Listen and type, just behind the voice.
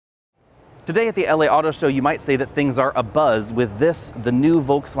Today at the LA Auto Show, you might say that things are abuzz with this, the new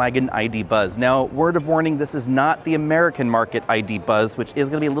Volkswagen ID.Buzz. Now, word of warning, this is not the American market ID.Buzz, which is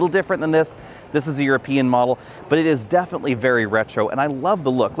going to be a little different than this. This is a European model, but it is definitely very retro, and I love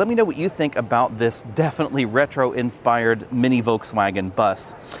the look. Let me know what you think about this definitely retro-inspired mini Volkswagen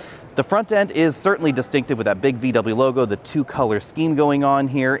bus. The front end is certainly distinctive with that big VW logo, the two-color scheme going on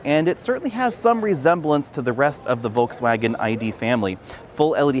here, and it certainly has some resemblance to the rest of the Volkswagen ID family.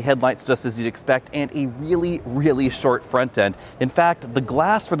 Full LED headlights just as you'd expect, and a really short front end. In fact, the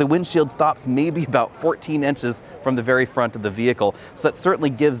glass for the windshield stops maybe about 14 inches from the very front of the vehicle, so that certainly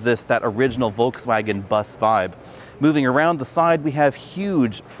gives this that original Volkswagen bus vibe. Moving around the side, we have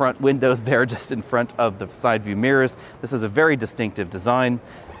huge front windows there just in front of the side view mirrors. This is a very distinctive design.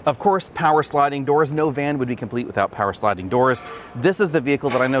 Of course, power sliding doors. No van would be complete without power sliding doors. This is the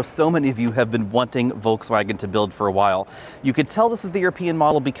vehicle that I know so many of you have been wanting Volkswagen to build for a while. You could tell this is the European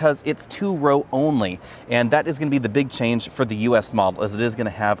model because it's two-row only, and that is going to be the big change for the US model, as it is going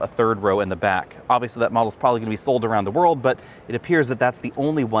to have a third row in the back. Obviously, that model is probably going to be sold around the world, but it appears that that's the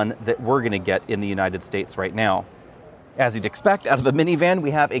only one that we're going to get in the United States right now. As you'd expect, out of the minivan,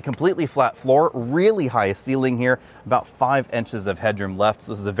 we have a completely flat floor, really high ceiling here, about 5 inches of headroom left.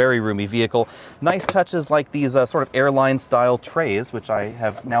 So this is a very roomy vehicle. Nice touches like these sort of airline style trays, which I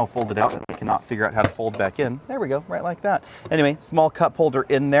have now folded out and I cannot figure out how to fold back in. There we go, right like that. Anyway, small cup holder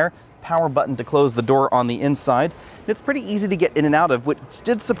in there. Power button to close the door on the inside. It's pretty easy to get in and out of, which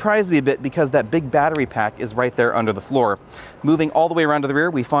did surprise me a bit because that big battery pack is right there under the floor. Moving all the way around to the rear,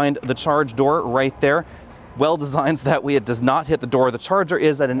 we find the charge door right there. Well designed so that way it does not hit the door. The charger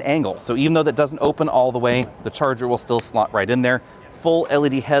is at an angle, so even though that doesn't open all the way, the charger will still slot right in there. Full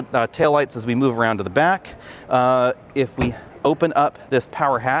LED taillights as we move around to the back. If we open up this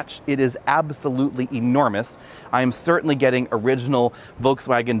power hatch, it is absolutely enormous. I am certainly getting original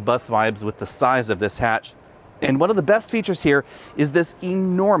Volkswagen bus vibes with the size of this hatch. And one of the best features here is this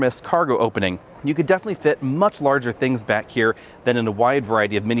enormous cargo opening. You could definitely fit much larger things back here than in a wide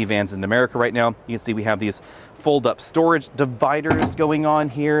variety of minivans in America right now. You can see we have these fold-up storage dividers going on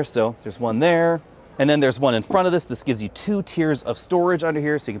here. So there's one there, and then there's one in front of this. This gives you 2 tiers of storage under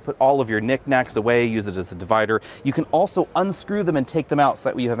here, so you can put all of your knickknacks away, use it as a divider. You can also unscrew them and take them out so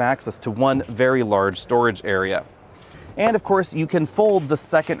that way you have access to one very large storage area. And of course, you can fold the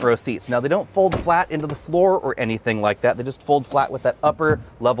second row seats. Now, they don't fold flat into the floor or anything like that. They just fold flat with that upper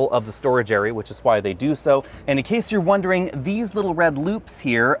level of the storage area, which is why they do so. And in case you're wondering, these little red loops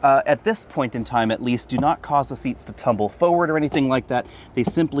here, at this point in time at least, do not cause the seats to tumble forward or anything like that. They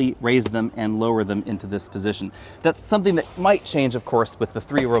simply raise them and lower them into this position. That's something that might change, of course, with the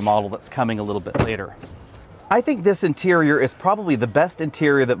 3-row model that's coming a little bit later. I think this interior is probably the best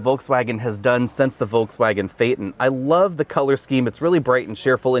interior that Volkswagen has done since the Volkswagen Phaeton. I love the color scheme. It's really bright and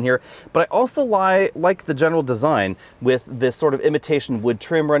cheerful in here, but I also like the general design with this sort of imitation wood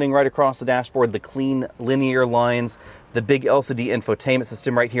trim running right across the dashboard, the clean linear lines, the big LCD infotainment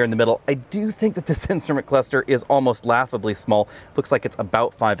system right here in the middle. I do think that this instrument cluster is almost laughably small. Looks like it's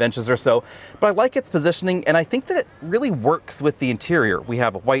about 5 inches or so, but I like its positioning, and I think that it really works with the interior. We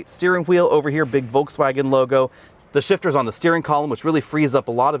have a white steering wheel over here, big Volkswagen logo. The shifter's on the steering column, which really frees up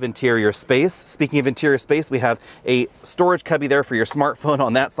a lot of interior space. Speaking of interior space, we have a storage cubby there for your smartphone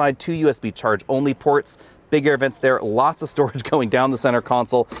on that side, 2 USB charge-only ports, big air vents there, lots of storage going down the center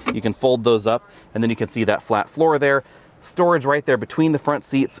console. You can fold those up, and then you can see that flat floor there. Storage right there between the front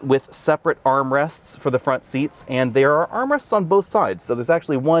seats with separate armrests for the front seats, and there are armrests on both sides. So there's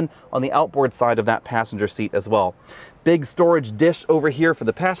actually one on the outboard side of that passenger seat as well. Big storage dish over here for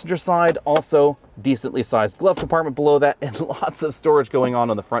the passenger side, also decently sized glove compartment below that, and lots of storage going on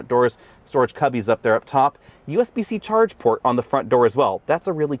the front doors. Storage cubbies up there up top. USB-C charge port on the front door as well. That's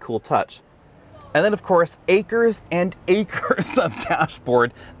a really cool touch. And then, of course, acres and acres of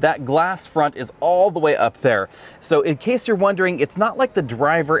dashboard. That glass front is all the way up there. So in case you're wondering, it's not like the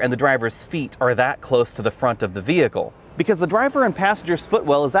driver and the driver's feet are that close to the front of the vehicle, because the driver and passenger's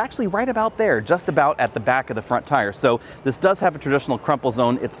footwell is actually right about there, just about at the back of the front tire. So this does have a traditional crumple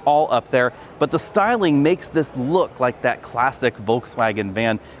zone. It's all up there, but the styling makes this look like that classic Volkswagen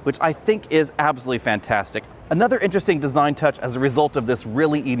van, which I think is absolutely fantastic. Another interesting design touch as a result of this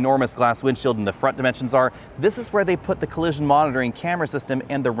really enormous glass windshield in the front dimensions are, this is where they put the collision monitoring camera system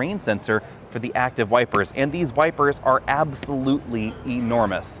and the rain sensor for the active wipers. And these wipers are absolutely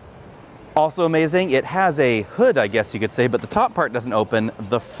enormous. Also amazing, it has a hood, I guess you could say, but the top part doesn't open,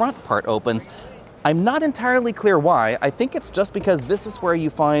 the front part opens. I'm not entirely clear why. I think it's just because this is where you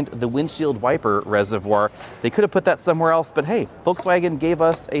find the windshield wiper reservoir. They could have put that somewhere else, but hey, Volkswagen gave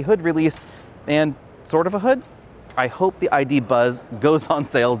us a hood release and sort of a hood. I hope the ID.Buzz goes on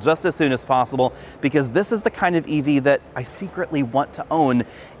sale just as soon as possible, because this is the kind of EV that I secretly want to own,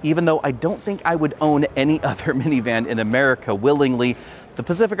 even though I don't think I would own any other minivan in America willingly. The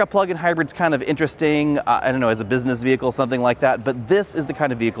Pacifica plug-in hybrid's kind of interesting, I don't know, as a business vehicle, something like that, but this is the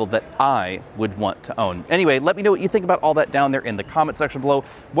kind of vehicle that I would want to own. Anyway, let me know what you think about all that down there in the comment section below.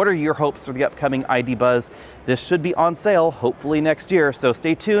 What are your hopes for the upcoming ID.Buzz? This should be on sale, hopefully next year, so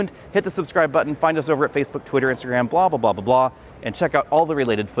stay tuned, hit the subscribe button, find us over at Facebook, Twitter, Instagram, blah, blah, blah, blah, blah, and check out all the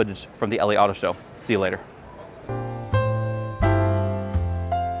related footage from the LA Auto Show. See you later.